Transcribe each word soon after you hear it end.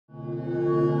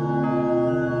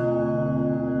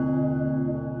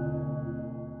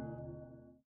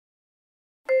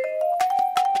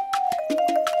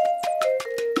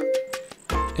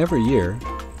Every year,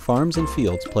 farms and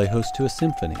fields play host to a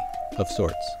symphony of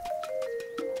sorts.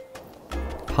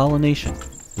 Pollination,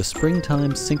 the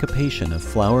springtime syncopation of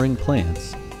flowering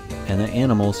plants and the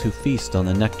animals who feast on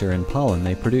the nectar and pollen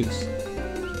they produce.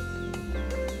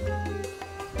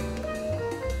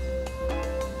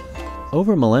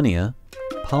 Over millennia,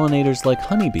 pollinators like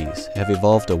honeybees have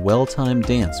evolved a well-timed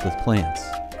dance with plants.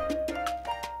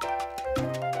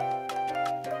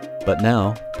 But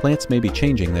now, plants may be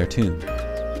changing their tune.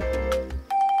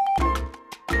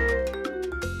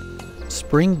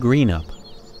 Spring green-up,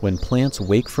 when plants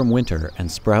wake from winter and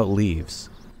sprout leaves.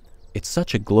 It's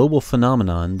such a global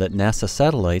phenomenon that NASA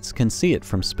satellites can see it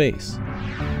from space.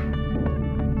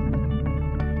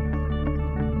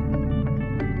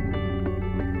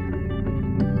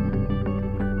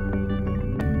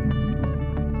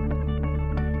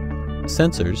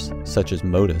 Sensors, such as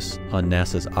MODIS on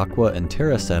NASA's Aqua and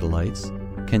Terra satellites,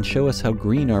 can show us how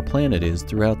green our planet is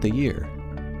throughout the year.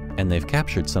 And they've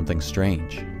captured something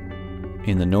strange.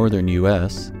 In the northern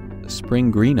US, spring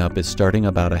green-up is starting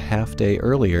about a half day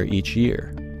earlier each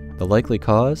year. The likely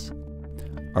cause?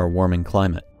 Our warming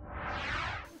climate.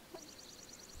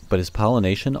 But is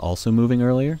pollination also moving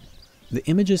earlier? The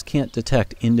images can't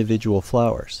detect individual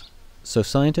flowers, so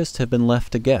scientists have been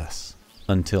left to guess,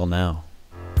 until now.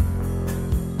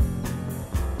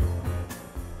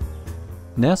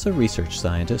 NASA research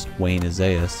scientist Wayne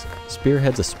Isaias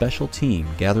spearheads a special team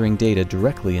gathering data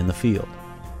directly in the field.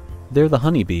 They're the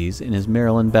honeybees in his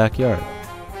Maryland backyard.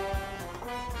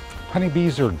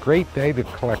 Honeybees are great data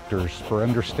collectors for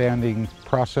understanding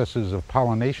processes of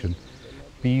pollination.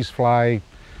 Bees fly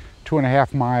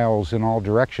 2.5 miles in all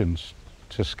directions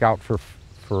to scout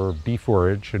for bee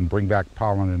forage and bring back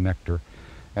pollen and nectar.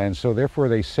 And so therefore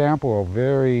they sample a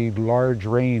very large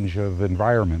range of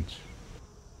environments.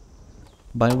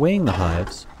 By weighing the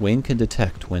hives, Wayne can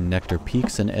detect when nectar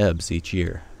peaks and ebbs each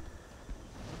year.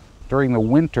 During the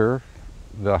winter,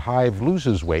 the hive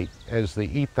loses weight as they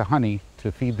eat the honey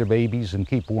to feed their babies and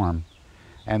keep warm.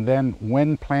 And then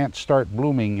when plants start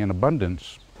blooming in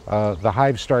abundance, the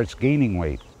hive starts gaining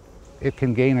weight. It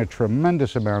can gain a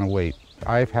tremendous amount of weight.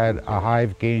 I've had a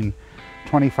hive gain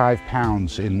 25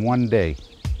 pounds in one day.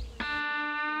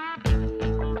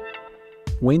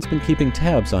 Wayne's been keeping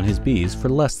tabs on his bees for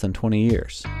less than 20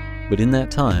 years. But in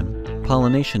that time,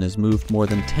 pollination has moved more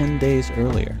than 10 days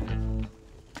earlier.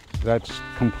 That's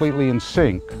completely in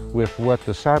sync with what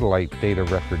the satellite data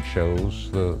record shows,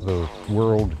 the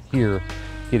world here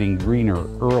getting greener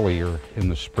earlier in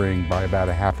the spring by about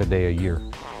a half a day a year.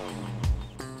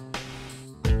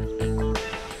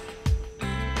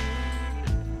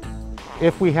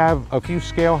 If we have a few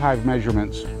scale hive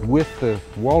measurements with the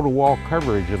wall-to-wall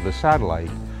coverage of the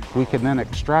satellite, we can then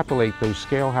extrapolate those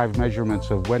scale hive measurements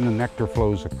of when the nectar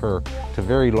flows occur to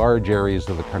very large areas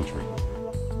of the country.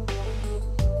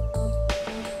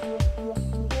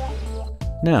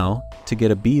 Now, to get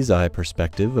a bee's eye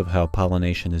perspective of how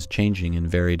pollination is changing in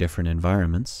very different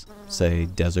environments, say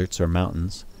deserts or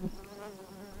mountains,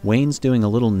 Wayne's doing a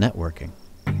little networking.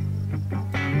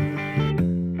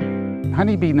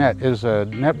 HoneyBeeNet is a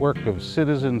network of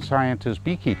citizen scientist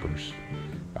beekeepers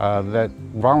that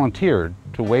volunteered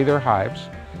to weigh their hives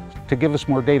to give us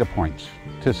more data points,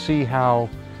 to see how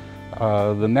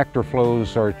the nectar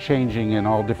flows are changing in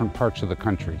all different parts of the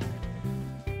country.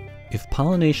 If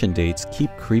pollination dates keep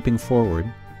creeping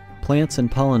forward, plants and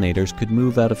pollinators could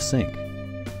move out of sync.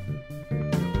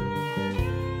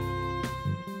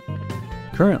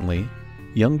 Currently,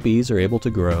 young bees are able to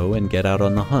grow and get out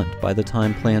on the hunt by the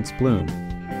time plants bloom.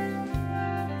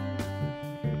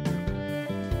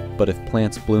 But if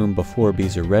plants bloom before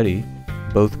bees are ready,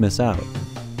 both miss out.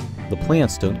 The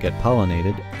plants don't get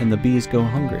pollinated and the bees go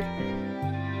hungry.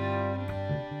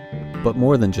 But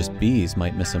more than just bees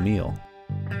might miss a meal.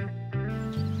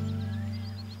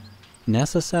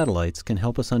 NASA satellites can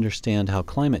help us understand how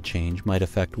climate change might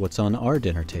affect what's on our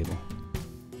dinner table.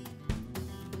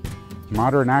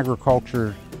 Modern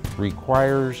agriculture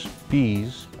requires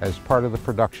bees as part of the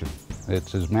production.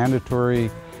 It's as mandatory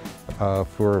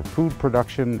for food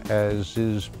production as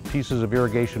is pieces of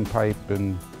irrigation pipe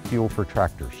and fuel for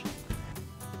tractors.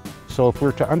 So if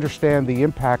we're to understand the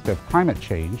impact of climate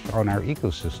change on our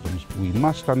ecosystems, we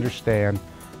must understand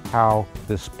how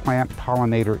this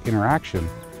plant-pollinator interaction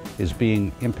is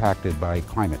being impacted by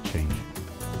climate change.